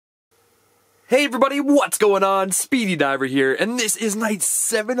Hey everybody, what's going on? Speedy Diver here, and this is night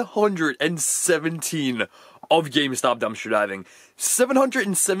 717 of Gamestop dumpster diving.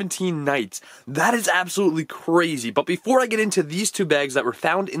 717 nights. That is absolutely crazy. But before I get into these two bags that were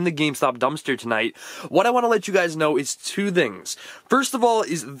found in the Gamestop dumpster tonight, what I want to let you guys know is two things. First of all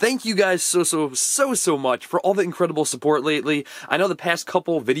is thank you guys so much for all the incredible support lately. I know the past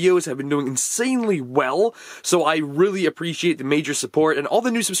couple videos have been doing insanely well, so I really appreciate the major support and all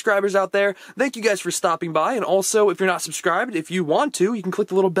the new subscribers out there. Thank you guys for stopping by, and also if you're not subscribed, if you want to, you can click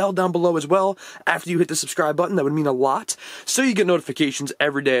the little bell down below as well after you hit the subscribe button. That would mean a lot. So you get notifications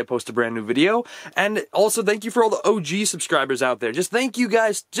every day I post a brand new video. And also thank you for all the OG subscribers out there. Just thank you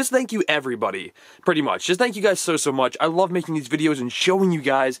guys. Just thank you everybody. Pretty much. Just thank you guys so much. I love making these videos and showing you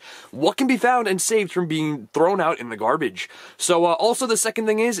guys what can be found and saved from being thrown out in the garbage. So also the second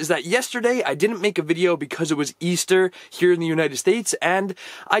thing is that yesterday I didn't make a video because it was Easter here in the United States, and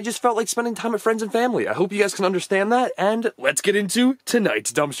I just felt like spending time with friends and family. I hope you guys can understand that, and let's get into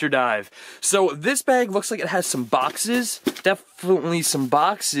tonight's dumpster dive. So this bag looks like it has some boxes. Definitely some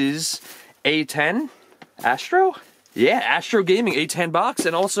boxes. A10 Astro? Yeah, Astro Gaming A10 box,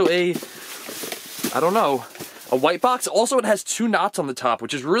 and also a white box. Also, it has two knots on the top,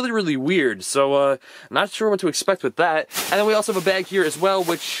 which is really weird, so not sure what to expect with that. And then we also have a bag here as well,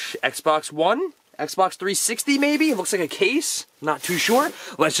 which Xbox One? Xbox 360 maybe? It looks like a case. Not too sure.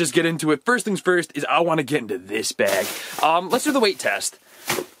 Let's just get into it. First things first is I want to get into this bag. Let's do the weight test.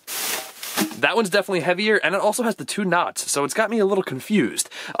 That one's definitely heavier, and it also has the two knots, so it's got me a little confused.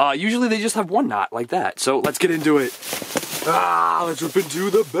 Usually they just have one knot like that, so let's get into it. Let's rip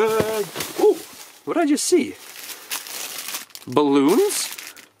into the bag. Ooh, what did I just see? Balloons?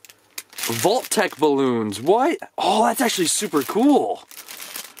 Vault-Tec balloons, what? Oh, that's actually super cool.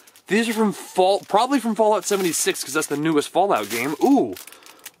 These are from probably from Fallout 76, because that's the newest Fallout game. Ooh,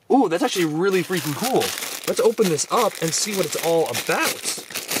 that's actually really freaking cool. Let's open this up and see what it's all about.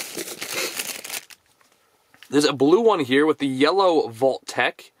 There's a blue one here with the yellow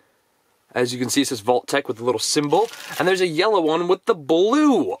Vault-Tec. As you can see, it says Vault-Tec with the little symbol. And there's a yellow one with the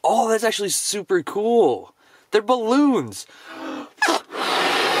blue. Oh, that's actually super cool. They're balloons.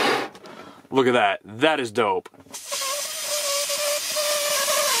 Look at that. That is dope.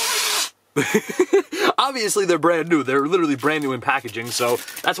 Obviously, they're brand new. They're literally brand new in packaging, so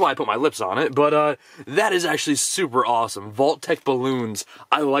that's why I put my lips on it. But that is actually super awesome. Vault-Tec balloons.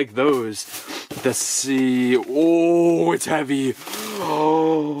 I like those. Let's see. Oh, it's heavy.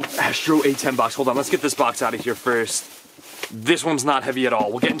 Oh, Astro A10 box. Hold on, let's get this box out of here first. This one's not heavy at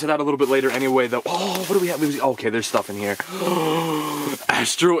all. We'll get into that a little bit later anyway, though. Oh, what do we have? Okay, there's stuff in here.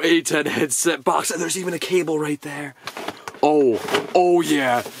 Astro A10 headset box, and there's even a cable right there. Oh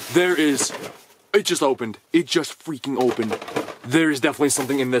yeah, there is. It just opened. It just freaking opened. There is definitely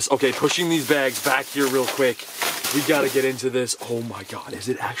something in this. Okay, pushing these bags back here real quick. We gotta get into this. Oh my god, is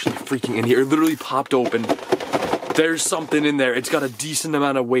it actually freaking in here? It literally popped open. There's something in there. It's got a decent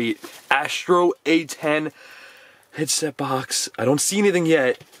amount of weight. Astro A10 headset box. I don't see anything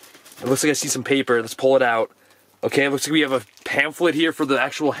yet. It looks like I see some paper. Let's pull it out. Okay, it looks like we have a pamphlet here for the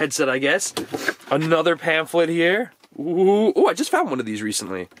actual headset, I guess. Another pamphlet here. Ooh, I just found one of these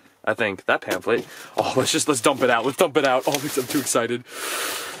recently, I think. That pamphlet. Oh, let's dump it out. Let's dump it out. Oh, I'm too excited.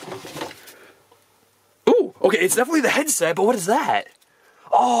 Ooh, okay, it's definitely the headset, but what is that?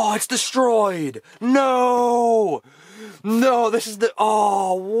 Oh, it's destroyed. No, this is the,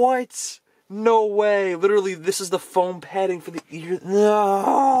 oh, what? No way. Literally, this is the foam padding for the ear.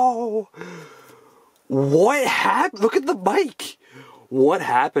 No. What happened? Look at the mic. What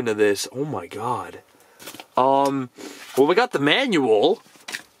happened to this? Oh my god. Well, we got the manual.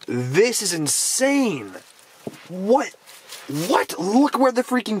 This is insane. What? Look where the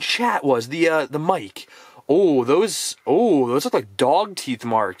freaking chat was. The mic. Oh, those look like dog teeth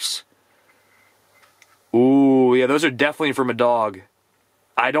marks. Ooh, yeah, those are definitely from a dog.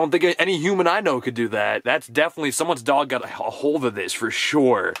 I don't think any human I know could do that. That's definitely someone's dog got a hold of this for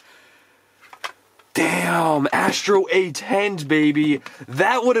sure. Damn, Astro A10s, baby.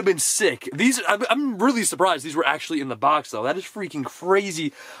 That would have been sick. I'm really surprised these were actually in the box, though. That is freaking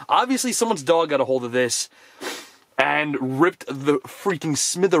crazy. Obviously, someone's dog got a hold of this and ripped the freaking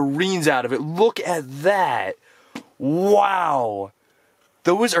smithereens out of it. Look at that. Wow.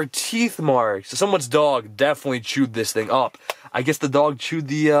 Those are teeth marks. So someone's dog definitely chewed this thing up. I guess the dog chewed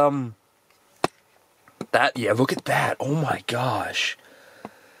the, yeah, look at that. Oh my gosh.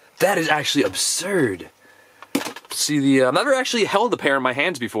 That is actually absurd. See I've never actually held a pair in my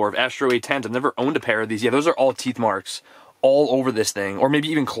hands before of Astro A10s. I've never owned a pair of these. Yeah, those are all teeth marks all over this thing, or maybe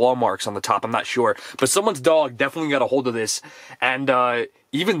even claw marks on the top. I'm not sure. But someone's dog definitely got a hold of this, and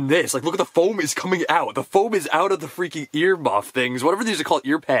even this, like, look at the foam is coming out. The foam is out of the freaking ear muff things, whatever these are called,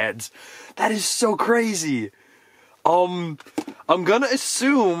 ear pads. That is so crazy. I'm gonna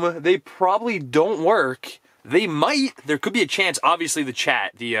assume they probably don't work. They might. There could be a chance. Obviously,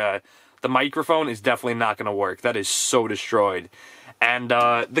 the microphone is definitely not gonna work. That is so destroyed. And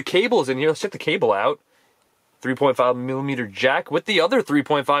the cable's in here. Let's check the cable out. 3.5mm jack with the other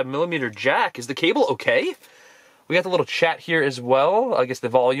 3.5mm jack. Is the cable okay? We got the little chat here as well. I guess the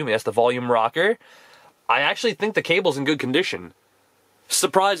volume. Yes, the volume rocker. I actually think the cable's in good condition.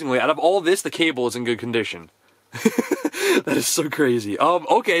 Surprisingly, out of all this, the cable is in good condition. That is so crazy.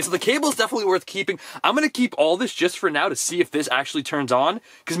 Okay, so the cable is definitely worth keeping. I'm gonna keep all this just for now to see if this actually turns on,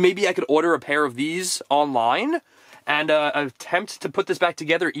 because maybe I could order a pair of these online and attempt to put this back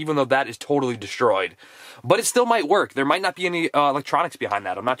together, even though that is totally destroyed. But it still might work. There might not be any electronics behind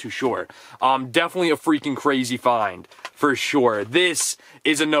that. I'm not too sure. Definitely a freaking crazy find, for sure. This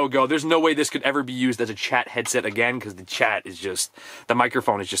is a no-go. There's no way this could ever be used as a chat headset again, because the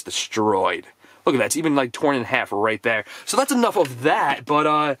microphone is just destroyed. Look at that, it's even like torn in half right there. So that's enough of that,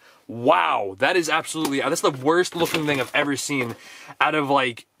 but wow, that is absolutely, that's the worst looking thing I've ever seen out of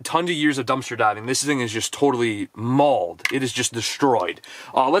like tons of years of dumpster diving. This thing is just totally mauled. It is just destroyed.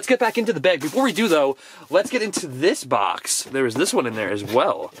 Let's get back into the bag. Before we do though, let's get into this box. There is this one in there as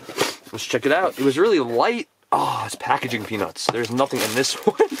well. Let's check it out. It was really light. Oh, it's packaging peanuts. There's nothing in this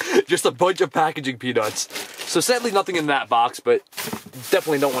one. Just a bunch of packaging peanuts. So sadly nothing in that box, but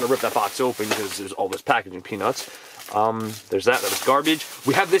definitely don't want to rip that box open because there's all this packaging peanuts. There's that was garbage.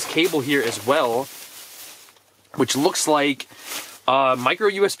 We have this cable here as well, which looks like micro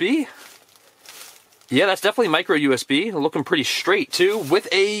USB. Yeah, that's definitely micro USB. Looking pretty straight too, with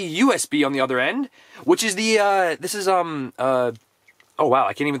a USB on the other end, which is the oh wow,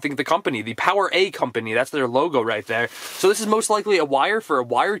 I can't even think of the company. The Power A company, that's their logo right there. So this is most likely a wire for a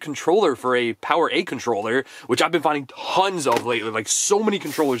wired controller for a Power A controller, which I've been finding tons of lately. Like so many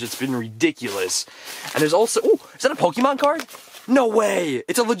controllers, it's been ridiculous. And there's also, oh, is that a Pokemon card? No way,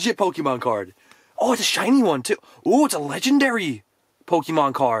 it's a legit Pokemon card. Oh, it's a shiny one too. Oh, it's a legendary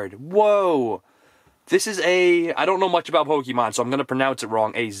Pokemon card. Whoa. This is I don't know much about Pokemon, so I'm gonna pronounce it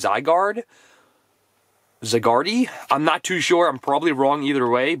wrong. A Zygarde? Zygarde? I'm not too sure. I'm probably wrong either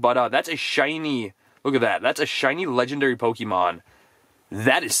way, but that's a shiny, look at that. That's a shiny legendary Pokemon.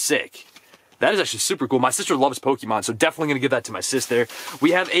 That is sick. That is actually super cool. My sister loves Pokemon, so definitely going to give that to my sister.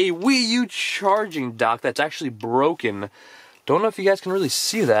 We have a Wii U charging dock that's actually broken. Don't know if you guys can really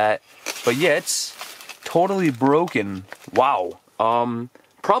see that, but yeah, it's totally broken. Wow.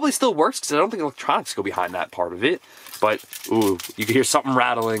 Probably still works because I don't think electronics go behind that part of it, but ooh, you can hear something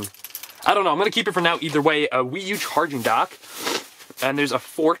rattling. I don't know, I'm going to keep it for now either way. A Wii U charging dock. And there's a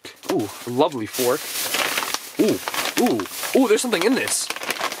fork. Ooh, lovely fork. Ooh, there's something in this.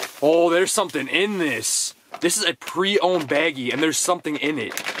 Oh, there's something in this. This is a pre-owned baggie, and there's something in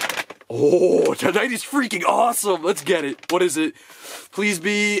it. Oh, tonight is freaking awesome. Let's get it. What is it? Please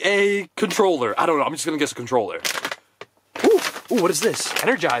be a controller. I don't know, I'm just going to guess a controller. Ooh, what is this?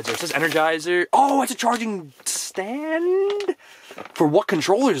 Energizer. It says Energizer. Oh, it's a charging stand? For what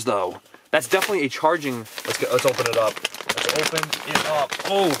controllers, though? That's definitely a charging. Let's open it up. Let's open it up.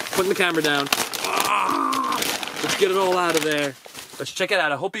 Oh, putting the camera down. Let's get it all out of there. Let's check it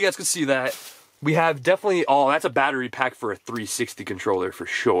out. I hope you guys can see that. We have definitely, oh, that's a battery pack for a 360 controller for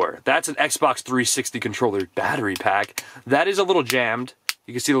sure. That's an Xbox 360 controller battery pack. That is a little jammed.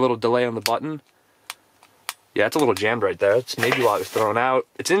 You can see the little delay on the button. Yeah, it's a little jammed right there. That's maybe why it was thrown out.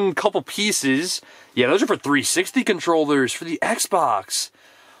 It's in a couple pieces. Yeah, those are for 360 controllers for the Xbox.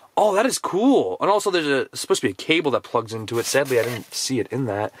 Oh, that is cool. And also there's supposed to be a cable that plugs into it. Sadly, I didn't see it in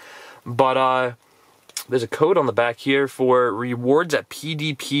that. But there's a code on the back here for rewards at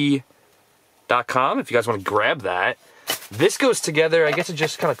pdp.com if you guys want to grab that. This goes together. I guess it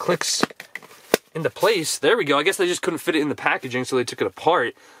just kind of clicks into place. There we go. I guess they just couldn't fit it in the packaging, so they took it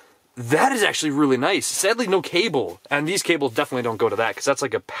apart. That is actually really nice. Sadly, no cable. And these cables definitely don't go to that, because that's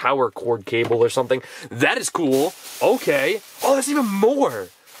like a power cord cable or something. That is cool. Okay. Oh, there's even more.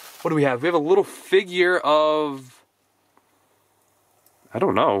 What do we have? We have a little figure of... I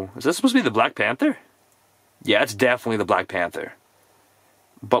don't know. Is this supposed to be the Black Panther? Yeah, it's definitely the Black Panther.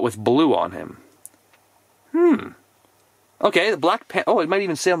 But with blue on him. Okay, the Black Panther... Oh, it might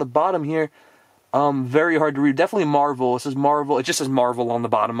even say on the bottom here... very hard to read. Definitely Marvel. It says Marvel. It just says Marvel on the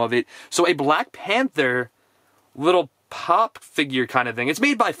bottom of it. So a Black Panther little pop figure kind of thing. It's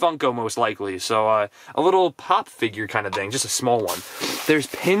made by Funko most likely. So a little pop figure kind of thing. Just a small one. There's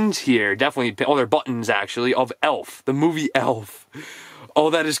pins here. Definitely. Oh, they're buttons actually of Elf. The movie Elf. Oh,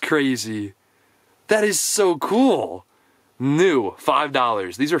 that is crazy. That is so cool. New,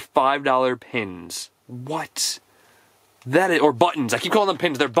 $5. These are $5 pins. What? That is, or buttons. I keep calling them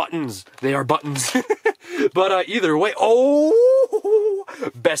pins. They're buttons. They are buttons. But either way, oh,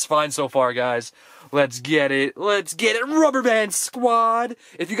 best find so far, guys. Let's get it. Let's get it. Rubber Band Squad.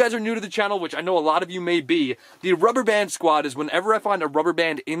 If you guys are new to the channel, which I know a lot of you may be, the Rubber Band Squad is whenever I find a rubber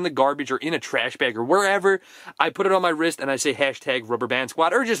band in the garbage or in a trash bag or wherever, I put it on my wrist and I say hashtag Rubber Band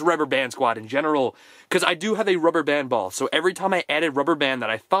Squad or just Rubber Band Squad in general. Because I do have a rubber band ball. So every time I add a rubber band that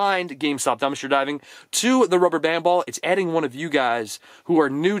I find GameStop dumpster diving to the rubber band ball, it's adding one of you guys who are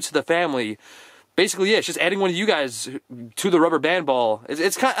new to the family. Basically, yeah, it's just adding one of you guys to the rubber band ball.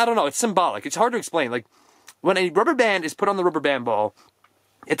 It's kind of, I don't know, it's symbolic. It's hard to explain. Like, when a rubber band is put on the rubber band ball,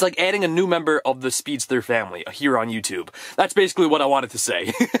 it's like adding a new member of the Speedster family here on YouTube. That's basically what I wanted to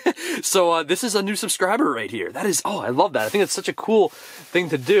say. So, this is a new subscriber right here. That is, oh, I love that. I think it's such a cool thing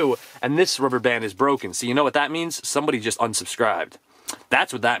to do. And this rubber band is broken. So, you know what that means? Somebody just unsubscribed.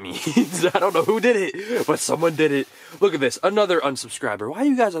 That's what that means. I don't know who did it, but someone did it. Look at this, another unsubscriber. Why are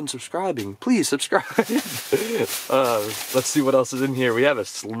you guys unsubscribing? Please subscribe. Let's see what else is in here. We have a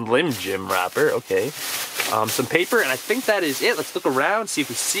Slim Jim wrapper, okay. Some paper, and I think that is it. Let's look around, see if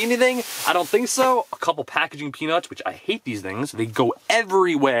we see anything. I don't think so. A couple packaging peanuts, which I hate these things. They go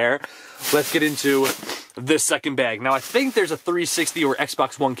everywhere. Let's get into this second bag. Now, I think there's a 360 or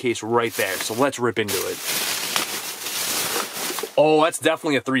Xbox One case right there, so let's rip into it. Oh, that's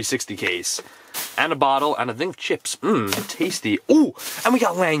definitely a 360 case. And a bottle, and I think chips. Mmm, tasty. Ooh, and we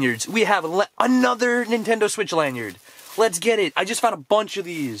got lanyards. We have another Nintendo Switch lanyard. Let's get it. I just found a bunch of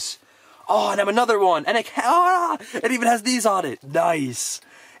these. Oh, and I have another one. And it even has these on it. Nice.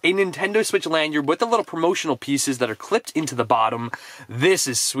 A Nintendo Switch lanyard with the little promotional pieces that are clipped into the bottom. This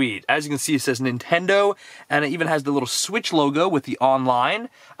is sweet. As you can see, it says Nintendo, and it even has the little Switch logo with the online.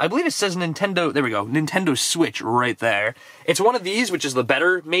 I believe it says Nintendo, there we go, Nintendo Switch right there. It's one of these, which is the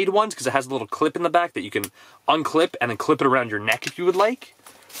better made ones, because it has a little clip in the back that you can unclip and then clip it around your neck if you would like.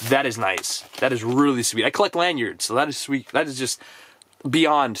 That is nice. That is really sweet. I collect lanyards, so that is sweet. That is just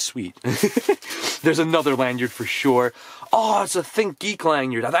beyond sweet. There's another lanyard for sure. Oh, it's a Think Geek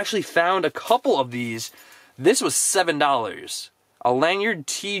lanyard. I've actually found a couple of these. This was $7. A lanyard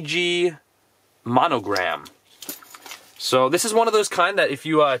TG monogram. So this is one of those kind that if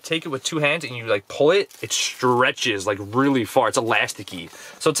you take it with two hands and you like pull it, it stretches like really far. It's elasticy.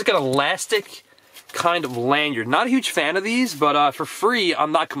 So it's like an elastic kind of lanyard. Not a huge fan of these, but for free,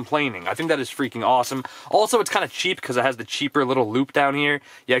 I'm not complaining. I think that is freaking awesome. Also, it's kind of cheap because it has the cheaper little loop down here.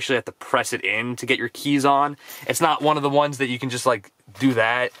 You actually have to press it in to get your keys on. It's not one of the ones that you can just like do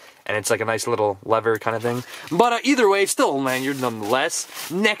that and it's like a nice little lever kind of thing. But either way, it's still a lanyard nonetheless.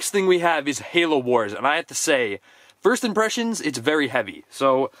 Next thing we have is Halo Wars, and I have to say, first impressions, it's very heavy.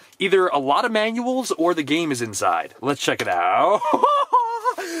 So either a lot of manuals or the game is inside. Let's check it out.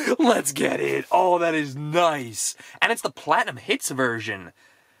 Let's get it. Oh, that is nice. And it's the Platinum Hits version.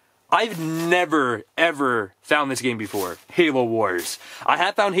 I've never, ever found this game before. Halo Wars. I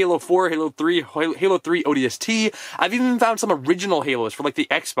have found Halo 4, Halo 3, Halo 3 ODST. I've even found some original Halos for like the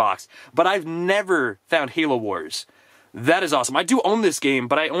Xbox, but I've never found Halo Wars. That is awesome. I do own this game,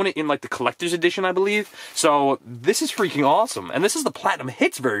 but I own it in like the collector's edition, I believe. So this is freaking awesome. And this is the Platinum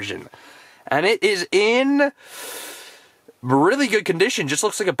Hits version. And it is in really good condition. Just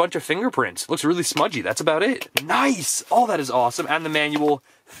looks like a bunch of fingerprints. Looks really smudgy. That's about it. Nice. Oh, that is awesome. And the manual,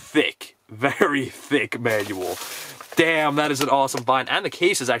 thick. Very thick manual. Damn, that is an awesome find. And the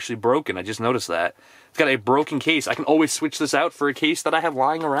case is actually broken. I just noticed that. It's got a broken case. I can always switch this out for a case that I have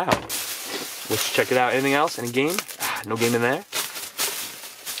lying around. Let's check it out. Anything else? Any game? No game in there.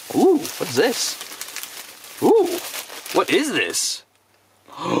 Ooh, what's this? Ooh, what is this?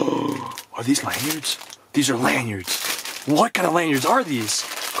 Are these lanyards? These are lanyards. What kind of lanyards are these?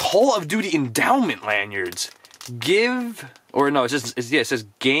 Call of Duty endowment lanyards. It says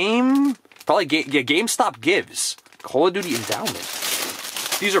game, probably GameStop gives. Call of Duty endowment.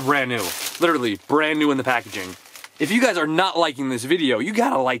 These are brand new. Literally, brand new in the packaging. If you guys are not liking this video, you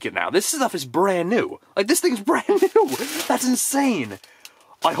gotta like it now. This stuff is brand new. Like, this thing's brand new. That's insane.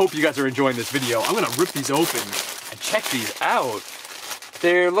 I hope you guys are enjoying this video. I'm gonna rip these open and check these out.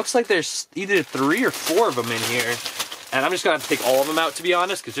 Looks like there's either 3 or 4 of them in here. And I'm just gonna have to take all of them out, to be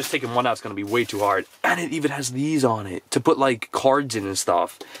honest, because just taking one out is gonna be way too hard. And it even has these on it to put like cards in and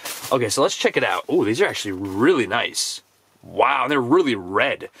stuff. Okay, so let's check it out. Oh, these are actually really nice. Wow, they're really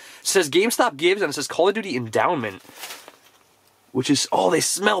red. It says GameStop gives, and it says Call of Duty endowment, which is, oh, they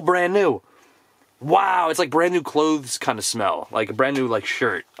smell brand new. Wow, it's like brand new clothes kind of smell, like a brand new like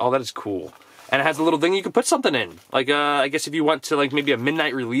shirt. Oh, that is cool. And it has a little thing you can put something in. Like, I guess if you want to, like, maybe a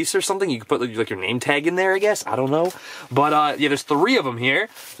midnight release or something, you could put, like, your name tag in there, I guess. I don't know. But, yeah, there's 3 of them here.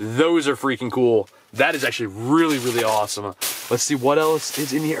 Those are freaking cool. That is actually really, really awesome. Let's see what else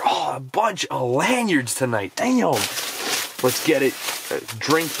is in here. Oh, a bunch of lanyards tonight. Damn. Let's get it.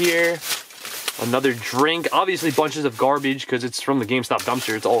 Drink here. Another drink. Obviously, bunches of garbage because it's from the GameStop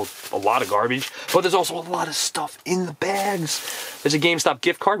dumpster. It's all a lot of garbage. But there's also a lot of stuff in the bags. There's a GameStop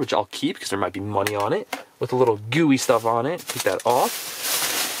gift card, which I'll keep because there might be money on it. With a little gooey stuff on it. Take that off.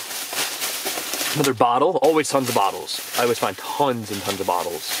 Another bottle. Always tons of bottles. I always find tons and tons of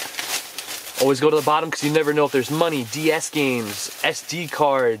bottles. Always go to the bottom because you never know if there's money. DS games, SD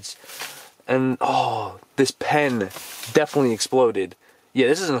cards, and oh, this pen definitely exploded. Yeah,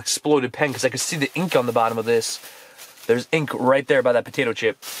 this is an exploded pen because I could see the ink on the bottom of this. There's ink right there by that potato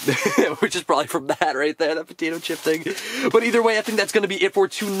chip, which is probably from that right there, that potato chip thing. But either way, I think that's going to be it for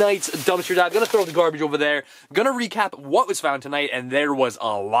tonight's dumpster dive. Gonna throw the garbage over there. Gonna recap what was found tonight, and there was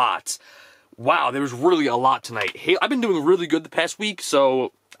a lot. Wow, there was really a lot tonight. Hey, I've been doing really good the past week,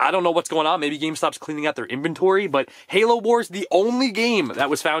 so I don't know what's going on. Maybe GameStop's cleaning out their inventory, but Halo Wars, the only game that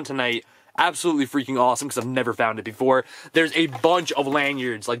was found tonight. Absolutely freaking awesome because I've never found it before. There's a bunch of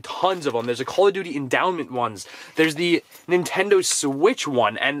lanyards, like tons of them. There's a Call of Duty endowment ones. There's the Nintendo Switch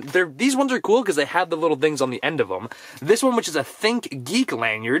one, and these ones are cool because they have the little things on the end of them. This one, which is a Think Geek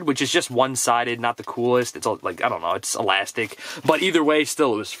lanyard, which is just one-sided, not the coolest. It's all, like, I don't know, it's elastic. But either way,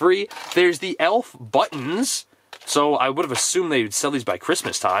 still, it was free. There's the Elf buttons. So I would have assumed they would sell these by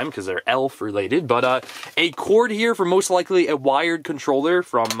Christmas time because they're elf related. But a cord here for most likely a wired controller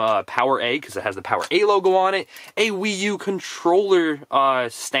from Power A because it has the Power A logo on it. A Wii U controller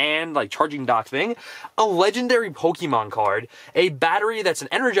stand, like charging dock thing. A legendary Pokemon card. A battery that's an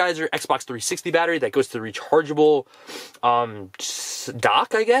Energizer Xbox 360 battery that goes to the rechargeable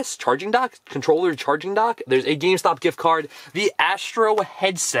dock, I guess. Charging dock? Controller charging dock. There's a GameStop gift card. The Astro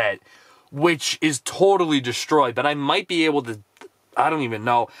headset, which is totally destroyed, but I might be able to, I don't even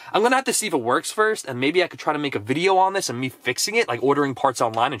know. I'm gonna have to see if it works first, and maybe I could try to make a video on this and me fixing it, like ordering parts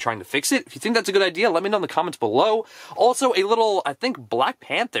online and trying to fix it. If you think that's a good idea, let me know in the comments below. Also, a little, I think, Black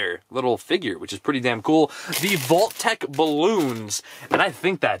Panther little figure, which is pretty damn cool. The Vault-Tec balloons, and I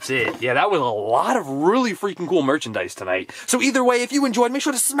think that's it. Yeah, that was a lot of really freaking cool merchandise tonight. So either way, if you enjoyed, make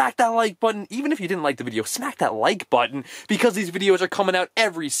sure to smack that like button. Even if you didn't like the video, smack that like button, because these videos are coming out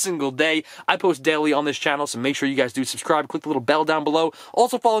every single day. I post daily on this channel, so make sure you guys do subscribe. Click the little bell down below.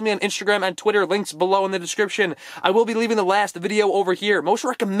 Also follow me on Instagram and Twitter, links below in the description. I will be leaving the last video over here, most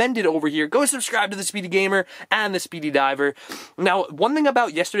recommended over here. Go subscribe to the Speedy Gamer and the Speedy Diver. Now, one thing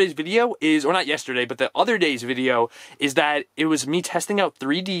about yesterday's video is, or not yesterday, but the other day's video, is that it was me testing out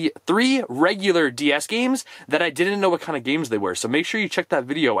three regular DS games that I didn't know what kind of games they were. So make sure you check that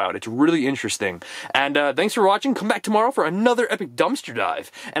video out. It's really interesting. And thanks for watching. Come back tomorrow for another epic dumpster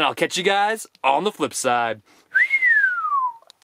dive. And I'll catch you guys on the flip side.